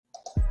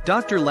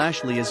Dr.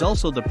 Lashley is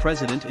also the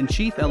President and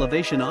Chief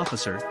Elevation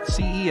Officer,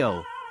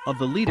 CEO, of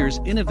the Leaders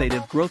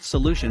Innovative Growth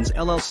Solutions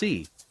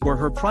LLC, where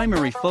her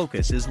primary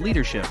focus is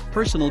leadership,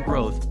 personal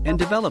growth, and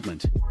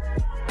development.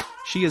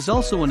 She is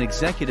also an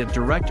executive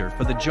director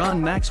for the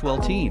John Maxwell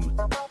team.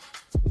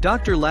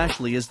 Dr.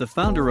 Lashley is the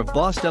founder of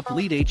Bossed Up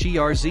Lead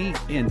HERZ,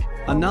 Inc.,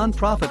 a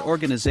non-profit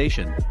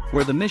organization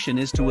where the mission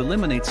is to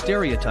eliminate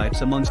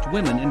stereotypes amongst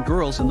women and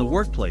girls in the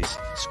workplace,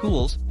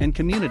 schools, and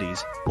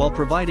communities, while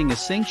providing a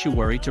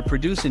sanctuary to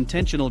produce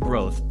intentional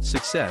growth,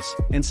 success,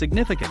 and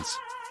significance.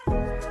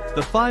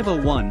 The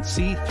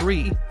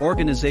 501c3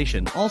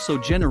 organization also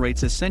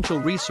generates essential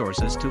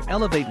resources to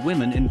elevate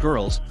women and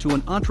girls to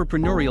an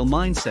entrepreneurial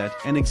mindset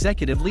and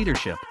executive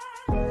leadership.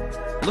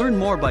 Learn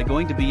more by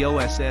going to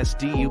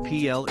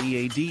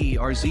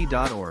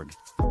bossdupleaderz.org.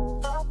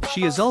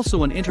 She is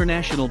also an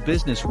international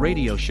business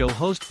radio show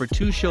host for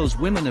two shows,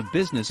 Women of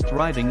Business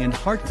Thriving and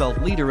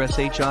Heartfelt Leader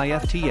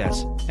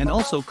SHIFTS, and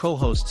also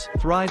co-hosts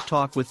Thrive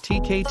Talk with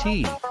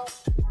TKT.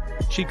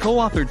 She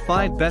co-authored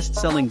 5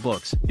 best-selling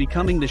books: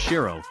 Becoming the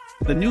Shero,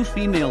 The New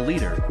Female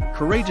Leader,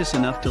 Courageous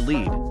Enough to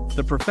Lead,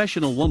 The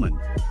Professional Woman,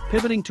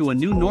 Pivoting to a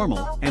New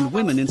Normal, and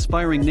Women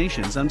Inspiring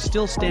Nations. I'm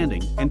Still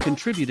Standing, and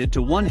contributed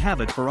to One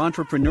Habit for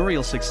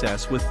Entrepreneurial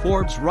Success with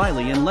Forbes,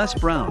 Riley, and Les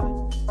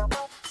Brown.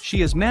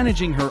 She is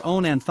managing her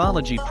own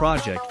anthology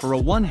project for a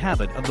One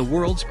Habit of the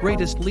World's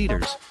Greatest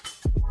Leaders.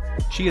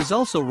 She is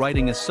also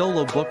writing a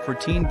solo book for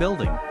team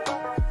building.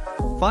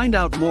 Find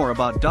out more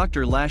about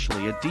Dr.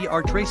 Lashley at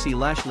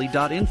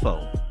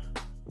drtracylashley.info.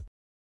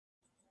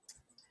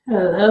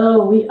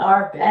 Hello, we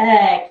are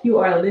back. You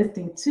are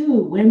listening to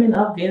Women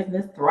of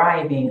Business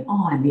Thriving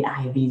on the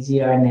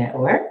IBGR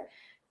Network.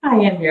 I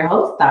am your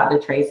host, Dr.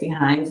 Tracy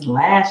Hines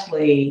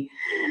Lashley.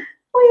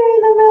 We are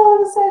in the middle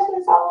of the session.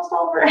 It's almost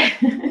over.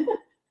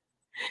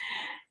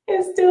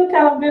 It's still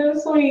kind of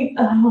bittersweet.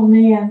 Oh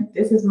man,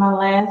 this is my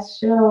last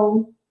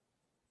show.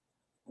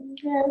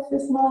 Yes,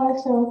 this is my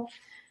last show.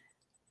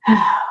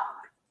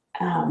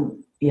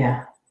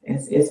 Yeah,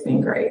 it's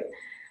been great.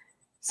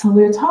 So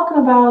we're talking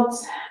about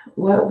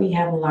what we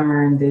have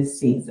learned this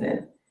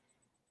season.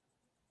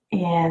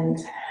 And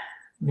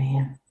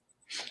man,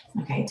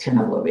 okay, turn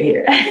up a little bit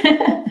here.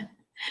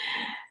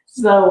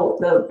 So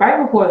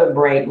right before the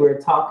break, we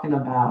were talking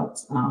about,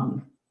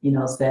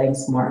 setting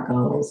SMART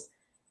goals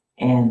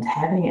and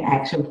having an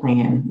action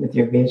plan with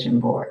your vision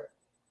board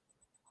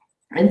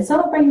and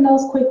celebrating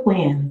those quick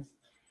wins.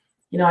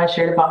 I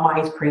shared about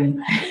my ice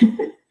cream.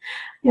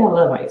 Yeah, I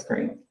love ice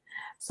cream.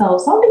 So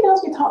something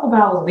else we talked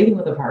about was leading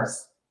with a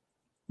purse.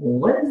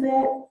 What is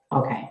that?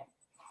 Okay.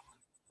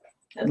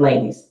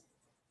 Ladies,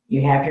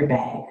 you have your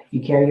bag. You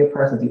carry your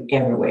purse with you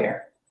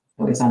everywhere.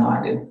 At least I know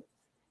I do.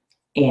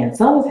 And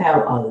some of us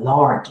have a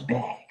large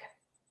bag.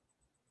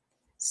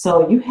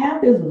 So you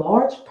have this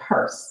large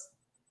purse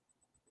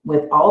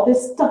with all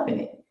this stuff in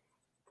it.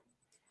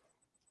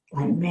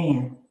 Like,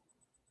 man,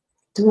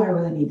 do I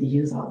really need to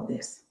use all of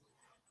this?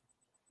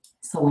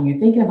 So when you're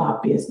thinking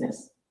about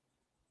business,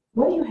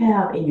 what do you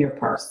have in your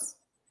purse?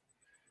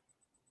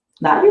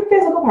 Not your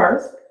physical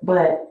purse,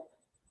 but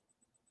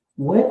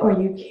what are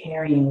you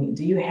carrying?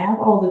 Do you have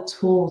all the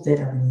tools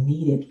that are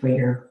needed for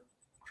your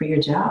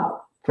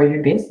job, for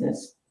your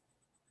business?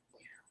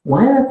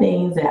 One of the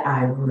things that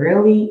I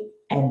really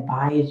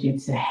advise you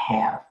to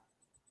have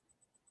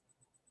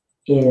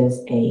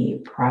is a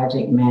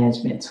project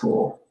management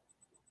tool.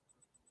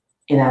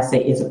 And I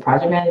say it's a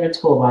project management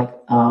tool like,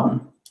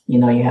 you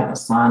have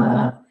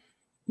Asana,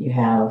 you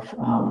have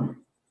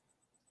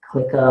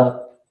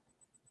ClickUp,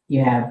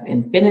 you have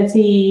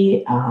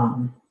Infinity,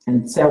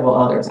 and several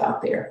others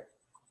out there.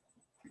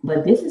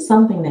 But this is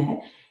something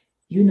that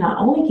you not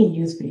only can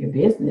use for your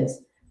business,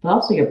 but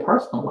also your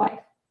personal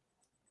life.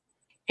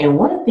 And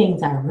one of the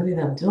things I really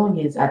love doing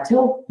is I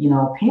tell,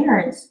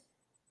 parents,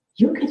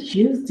 you could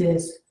use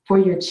this for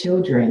your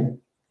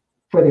children,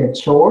 for their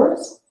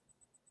chores,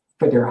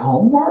 for their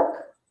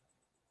homework.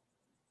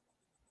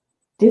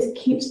 This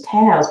keeps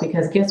tabs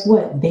because guess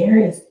what? There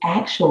is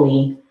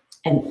actually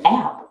an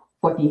app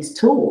for these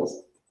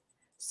tools.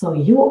 So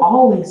you'll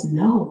always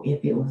know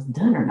if it was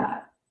done or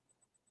not.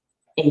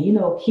 And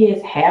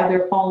kids have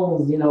their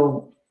phones,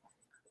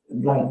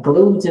 like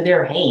glued to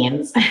their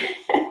hands.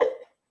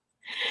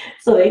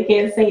 So they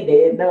can't say they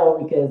didn't know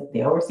because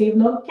they'll receive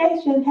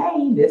notification,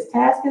 hey, this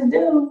task is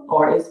due,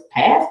 or it's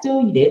past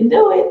due, you didn't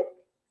do it.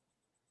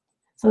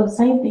 So the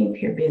same thing for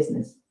your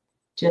business.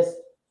 Just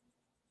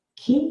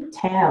keep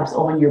tabs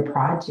on your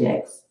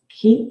projects.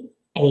 Keep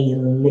a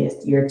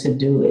list, your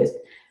to-do list.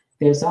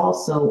 There's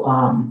also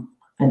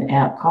an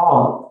app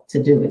called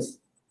Todoist,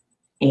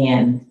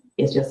 and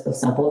it's just a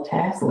simple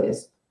task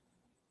list.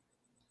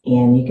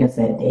 And you can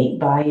set a date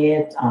by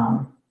it.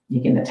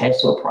 You can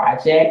attach to a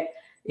project.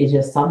 It's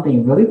just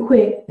something really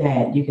quick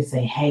that you can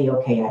say, hey,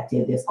 okay, I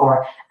did this,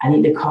 or I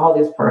need to call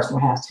this person, or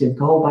have to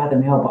go by the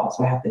mailbox,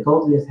 or I have to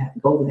go do this, I have to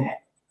go do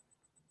that.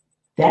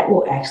 That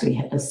will actually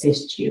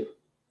assist you.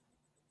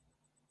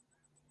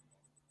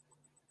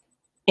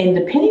 And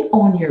depending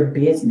on your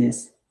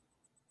business,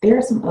 there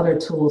are some other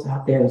tools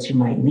out there that you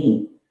might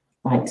need.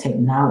 like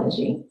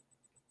technology?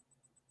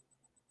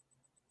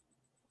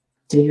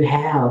 Do you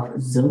have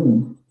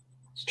Zoom,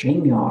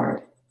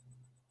 StreamYard,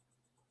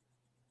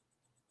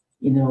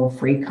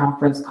 free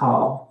conference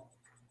call?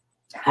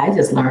 I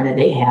just learned that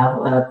they have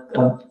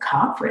a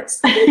conference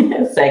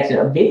section,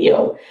 a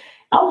video.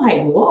 I'm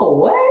like, whoa,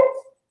 what?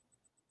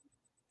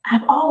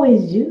 I've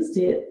always used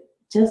it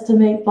just to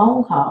make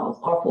phone calls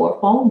or for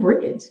a phone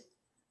bridge.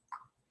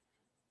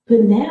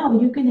 But now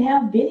you can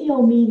have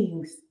video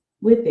meetings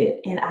with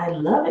it. And I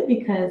love it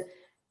because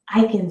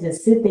I can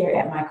just sit there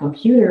at my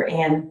computer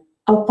and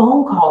a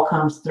phone call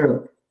comes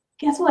through.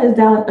 Guess what? It's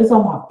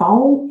on my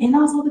phone and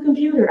also the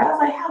computer. I was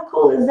like, how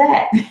cool is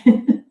that?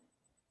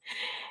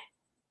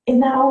 And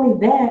not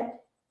only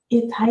that,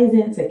 it ties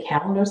into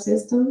calendar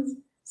systems.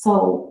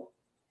 So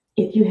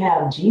if you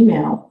have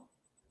Gmail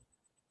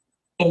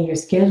and you're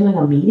scheduling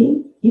a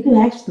meeting, you can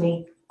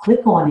actually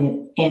click on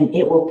it and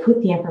it will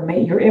put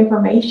your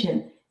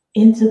information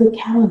into the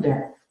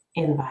calendar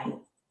invite.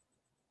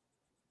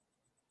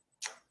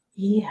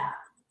 Yeah.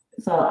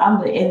 So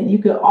and you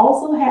could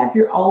also have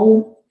your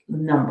own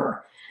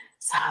number.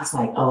 So I was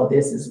like, oh,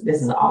 this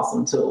is an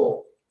awesome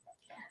tool.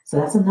 So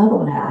that's another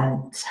one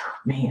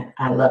that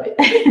I love it.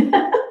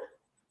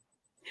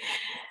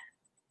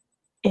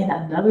 And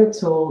another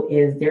tool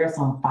is there are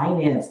some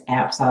finance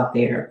apps out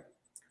there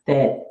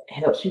that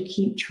helps you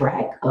keep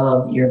track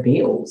of your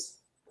bills.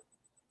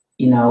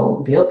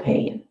 Bill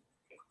paying.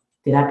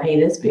 Did I pay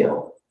this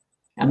bill?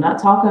 I'm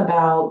not talking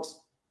about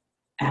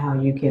how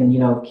you can,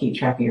 keep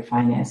track of your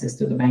finances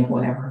through the bank,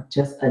 whatever.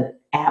 Just an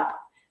app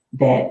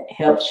that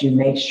helps you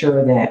make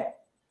sure that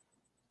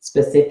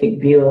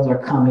specific bills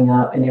are coming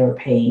up and they were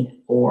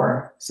paid,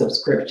 or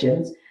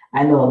subscriptions.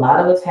 I know a lot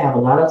of us have a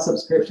lot of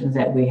subscriptions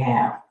that we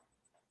have.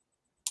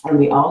 And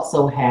we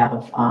also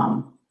have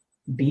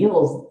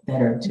bills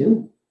that are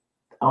due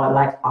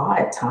like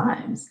odd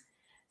times.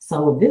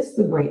 So this is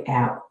a great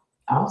app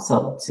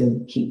also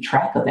to keep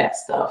track of that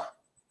stuff.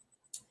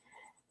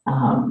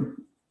 I'm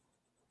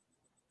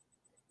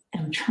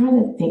trying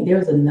to think. There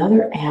was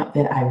another app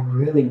that I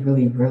really,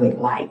 really, really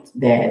liked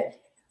that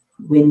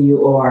when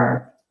you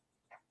are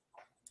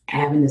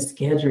having to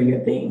schedule your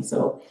things.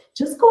 So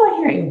just go out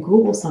here and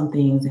Google some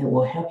things that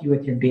will help you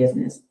with your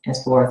business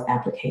as far as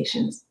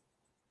applications.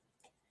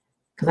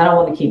 Because I don't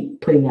want to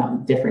keep putting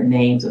out different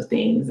names of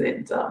things.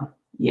 And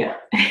yeah.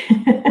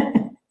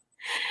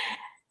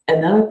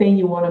 Another thing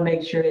you want to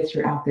make sure that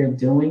you're out there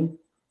doing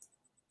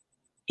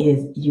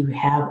is you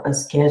have a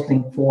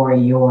scheduling for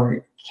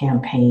your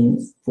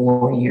campaigns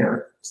for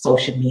your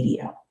social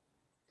media.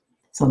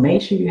 So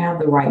make sure you have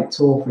the right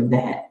tool for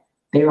that.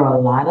 There are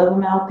a lot of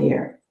them out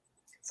there.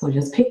 So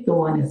just pick the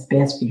one that's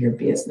best for your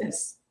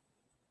business.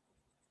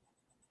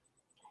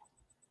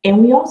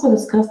 And we also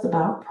discussed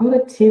about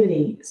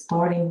productivity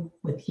starting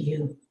with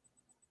you.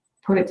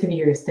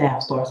 Productivity of your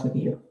staff starts with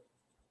you.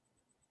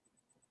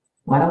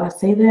 Why do I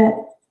say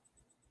that?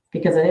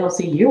 Because if they don't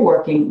see you're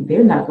working,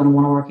 they're not going to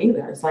want to work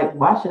either. It's like,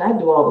 why should I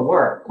do all the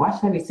work? Why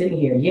should I be sitting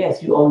here?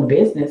 Yes, you own the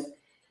business,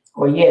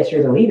 or yes,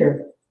 you're the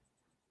leader.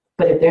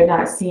 But if they're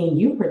not seeing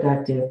you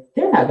productive,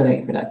 they're not going to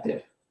be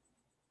productive.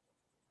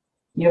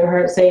 You ever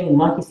heard saying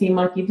monkey see,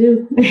 monkey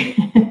do?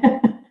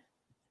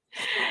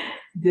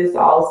 This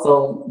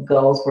also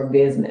goes for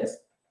business.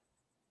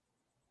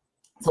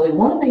 So we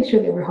want to make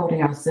sure that we're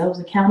holding ourselves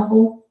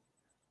accountable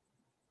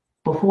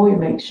before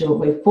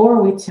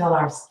we tell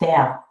our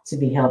staff to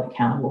be held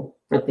accountable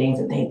for things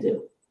that they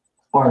do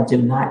or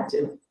do not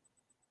do.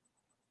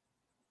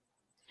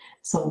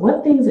 So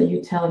what things are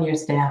you telling your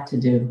staff to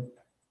do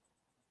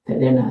that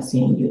they're not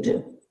seeing you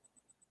do?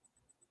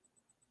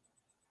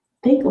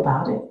 Think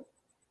about it.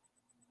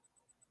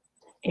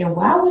 And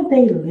why would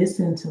they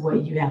listen to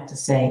what you have to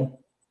say?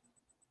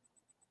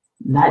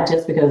 Not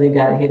just because they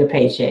got to hit a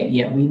paycheck.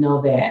 Yeah, we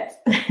know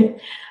that.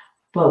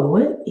 But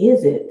what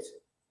is it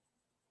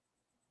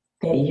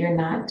that you're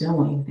not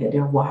doing that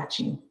they're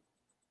watching?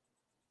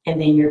 And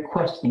then you're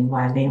questioning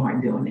why they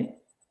aren't doing it.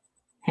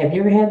 Have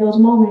you ever had those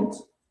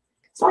moments?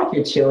 It's like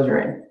your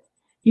children.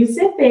 You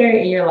sit there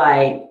and you're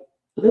like,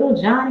 little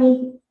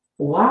Johnny,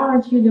 why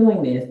aren't you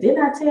doing this?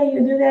 Didn't I tell you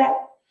to do that?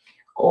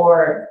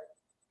 Or,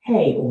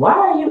 hey, why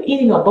are you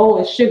eating a bowl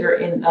of sugar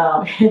in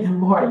the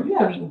morning? You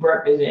haven't eaten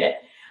breakfast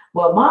yet.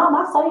 Well, Mom,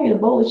 I saw you in a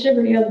bowl of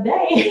sugar the other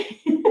day.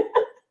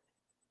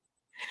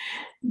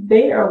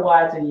 They are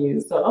watching you.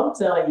 So I'm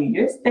telling you,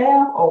 your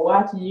staff are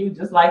watching you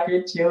just like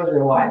your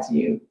children watch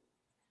you.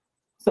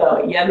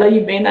 So yeah, I know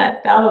you may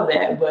not thought of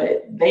that,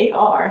 but they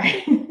are.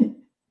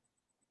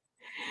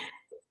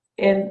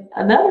 And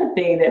another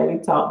thing that we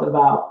talked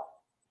about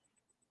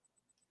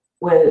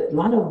was a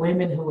lot of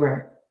women who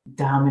are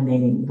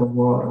dominating the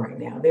world right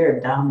now.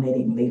 They're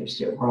dominating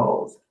leadership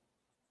roles.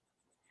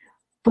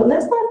 But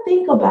let's not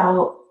think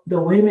about the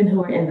women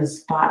who are in the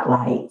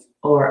spotlight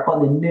or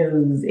on the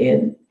news,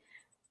 and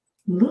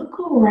look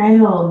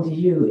around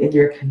you in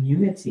your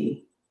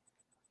community,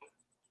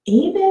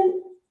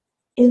 even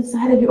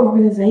inside of your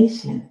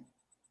organization.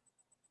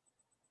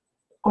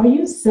 Are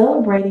you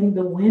celebrating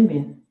the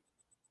women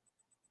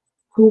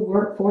who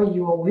work for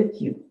you or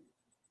with you?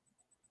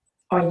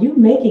 Are you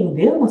making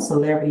them a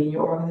celebrity in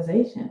your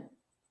organization?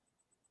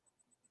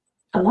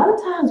 A lot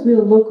of times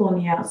we'll look on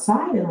the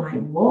outside and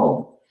like,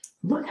 whoa,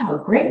 look how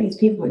great these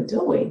people are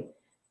doing.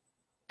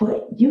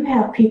 But you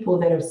have people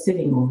that are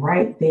sitting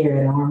right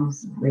there at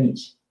arm's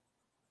reach,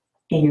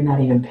 and you're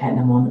not even patting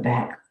them on the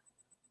back.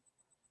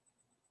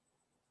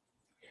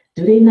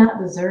 Do they not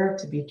deserve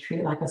to be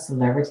treated like a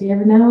celebrity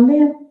every now and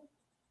then?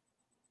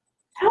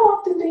 How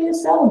often do you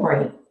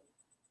celebrate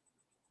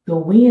the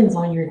wins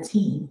on your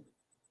team?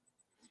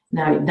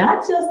 Now,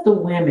 not just the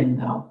women,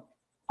 though,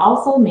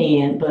 also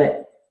men,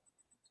 but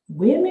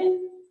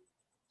women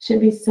should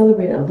be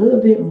celebrated a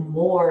little bit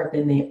more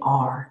than they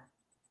are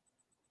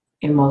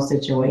in most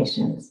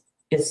situations,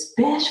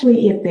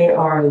 especially if they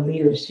are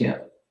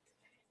leadership.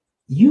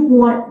 You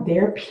want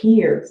their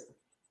peers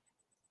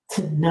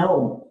to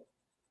know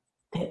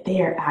that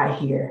they're out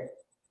here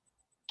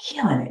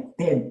killing it.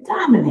 They're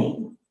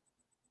dominating.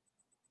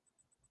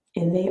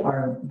 And they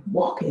are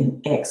walking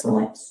in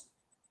excellence.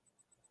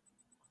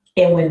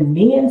 And when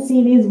men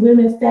see these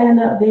women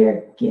standing up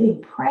there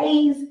getting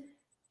praise,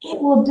 it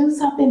will do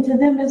something to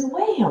them as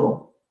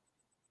well.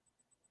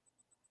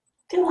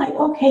 They're like,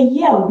 okay,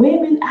 yeah,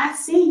 women, I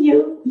see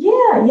you.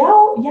 Yeah,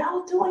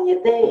 y'all doing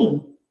your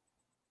thing.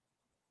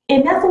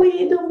 And that's what we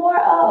need to do more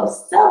of.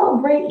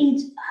 Celebrate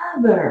each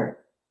other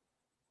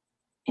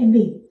and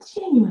be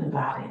genuine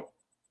about it.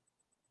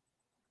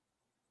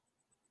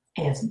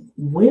 As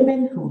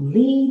women who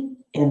lead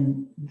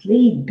and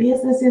lead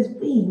businesses,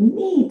 we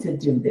need to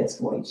do this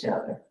for each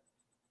other.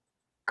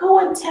 Go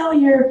and tell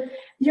your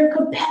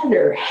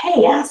competitor,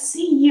 hey, I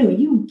see you.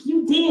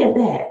 You did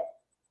that.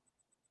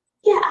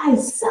 Yeah, I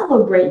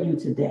celebrate you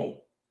today.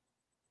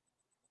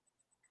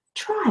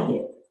 Try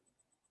it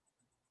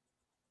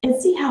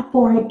and see how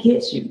far it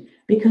gets you,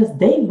 because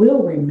they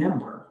will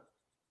remember.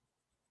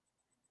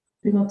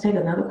 We're going to take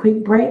another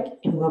quick break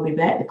and we'll be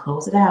back to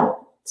close it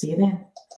out. See you then.